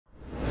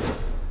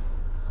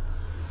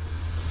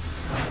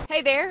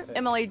Hey there,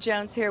 Emily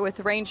Jones here with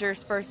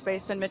Rangers first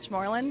baseman Mitch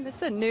Moreland. This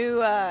is a new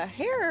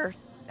hair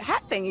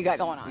hat thing you got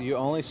going on. You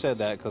only said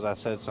that because I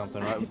said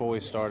something right before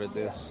we started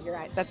this. You're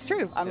right. That's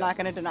true. I'm not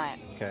going to deny it.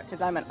 Okay.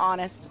 Because I'm an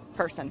honest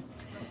person.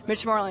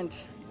 Mitch Moreland,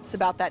 it's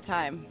about that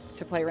time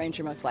to play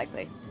Ranger most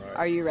likely. Right.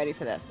 Are you ready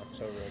for this? I'm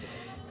so ready.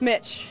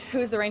 Mitch,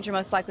 who's the Ranger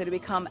most likely to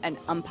become an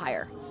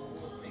umpire?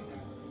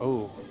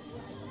 Oh.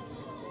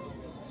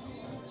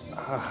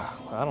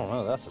 I don't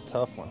know. That's a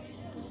tough one.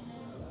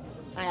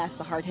 I asked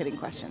the hard-hitting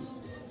questions.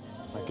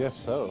 I guess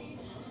so.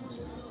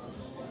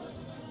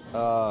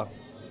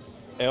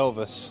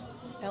 Elvis.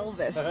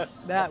 Elvis.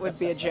 That would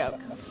be a joke.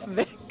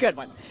 Good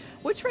one.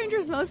 Which Ranger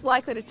is most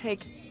likely to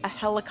take a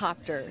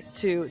helicopter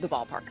to the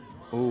ballpark?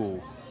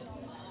 Ooh.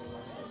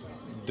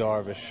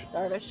 Darvish.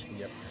 Darvish?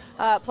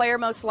 Yep. Player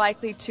most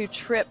likely to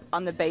trip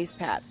on the base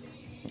paths?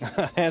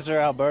 Answer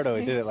Alberto.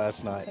 He did it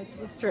last night.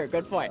 That's true.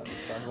 Good point.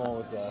 So I'm going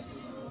with the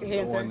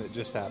one that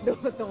just happened.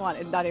 The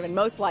one. Not even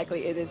most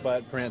likely it is.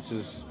 But Prince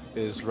is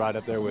right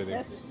up there with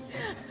him.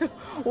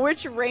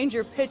 Which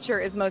Ranger pitcher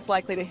is most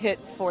likely to hit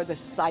for the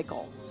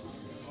cycle?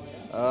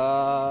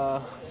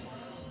 I'm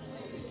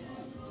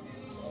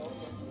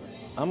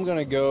going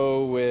to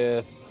go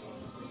with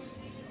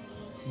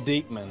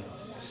Diekman.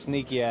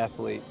 Sneaky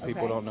athlete.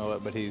 People don't know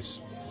it, but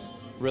he's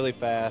really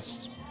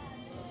fast,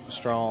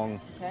 strong,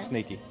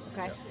 sneaky.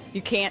 Okay.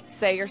 You can't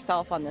say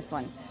yourself on this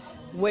one.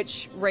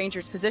 Which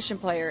Rangers position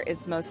player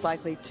is most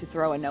likely to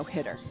throw a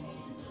no-hitter?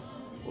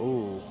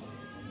 Ooh.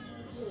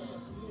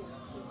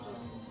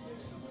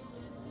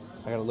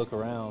 I got to look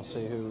around,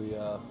 see who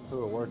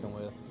we're working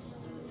with.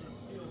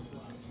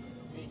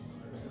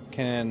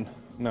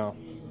 No,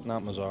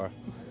 not Mazzara.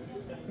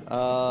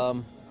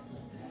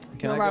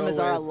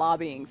 Mazzara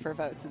lobbying for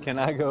votes. Can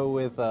I go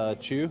with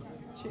Chu?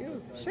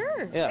 Chu,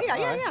 sure. Yeah.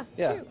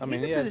 Yeah. I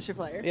mean, he's a position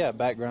player. Yeah,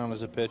 background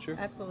as a pitcher.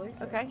 Absolutely.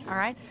 Okay. All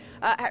right.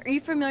 Are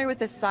you familiar with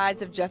the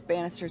size of Jeff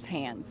Bannister's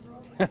hands?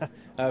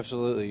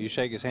 Absolutely. You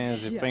shake his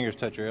hands, his fingers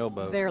touch your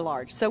elbow. They're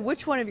large. So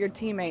which one of your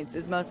teammates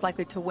is most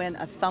likely to win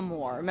a thumb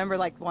war? Remember,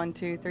 like 1,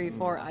 2, 3,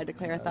 4, I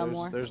declare a thumb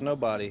war? There's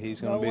nobody.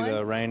 He's going to be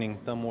the reigning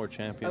thumb war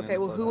champion. Okay,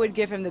 well, who would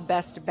give him the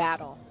best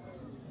battle?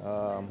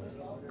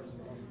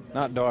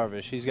 Not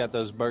Darvish. He's got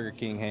those Burger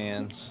King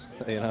hands,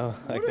 you know.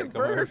 What are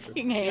Burger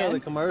King hands? Yeah, the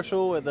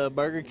commercial with the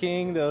Burger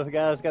King, the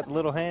guy's got the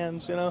little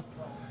hands, you know.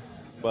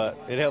 But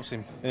it helps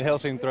him. It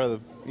helps him throw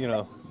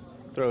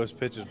his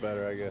pitches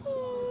better, I guess.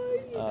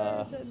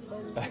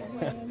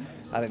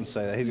 I didn't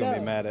say that. He's going to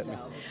be mad at me.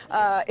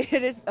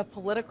 It is a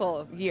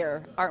political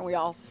year. Aren't we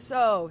all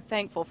so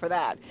thankful for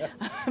that?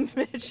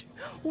 Mitch,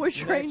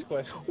 which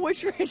Ranger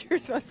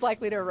is most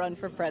likely to run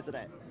for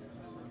president?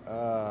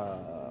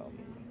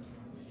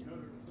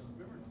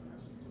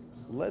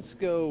 Let's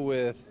go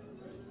with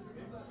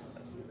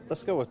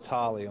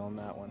Tolly on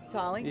that one.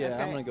 Tolly? Yeah, okay.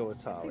 I'm going to go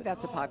with Tolly. I think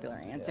that's a popular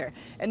answer.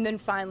 Yeah. And then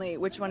finally,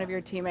 which one of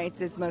your teammates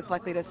is most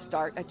likely to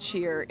start a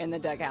cheer in the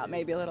dugout?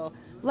 Maybe a little,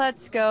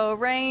 "Let's go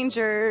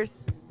Rangers."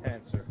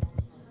 Answer.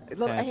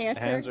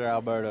 Answer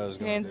Alberto is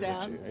going Hands to do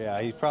down. the cheer.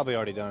 Yeah, he's probably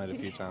already done it a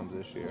few times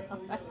this year.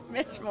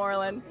 Mitch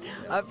Moreland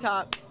up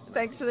top.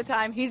 Thanks for the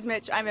time. He's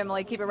Mitch. I'm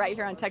Emily. Keep it right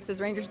here on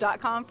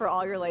TexasRangers.com for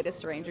all your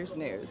latest Rangers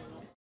news.